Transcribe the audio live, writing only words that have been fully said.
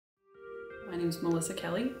My name is Melissa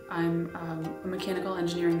Kelley. I'm a mechanical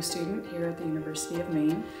engineering student here at the University of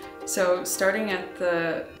Maine. So starting at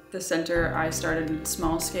the center, I started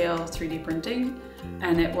small-scale 3D printing,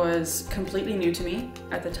 and it was completely new to me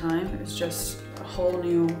at the time. It was just a whole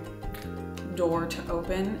new door to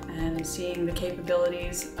open, and seeing the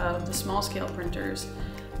capabilities of the small-scale printers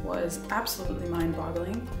was absolutely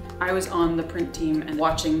mind-boggling. I was on the print team and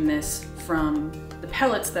watching this from the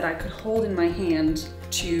pellets that I could hold in my hand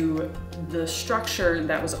to the structure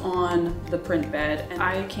that was on the print bed, and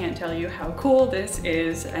I can't tell you how cool this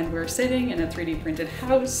is. And we're sitting in a 3D printed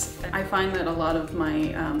house. I find that a lot of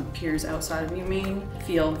my peers outside of UMaine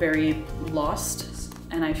feel very lost,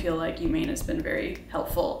 and I feel like UMaine has been very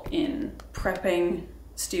helpful in prepping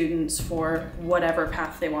students for whatever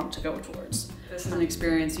path they want to go towards. This is an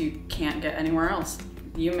experience you can't get anywhere else.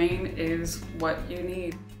 UMaine is what you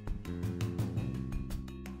need.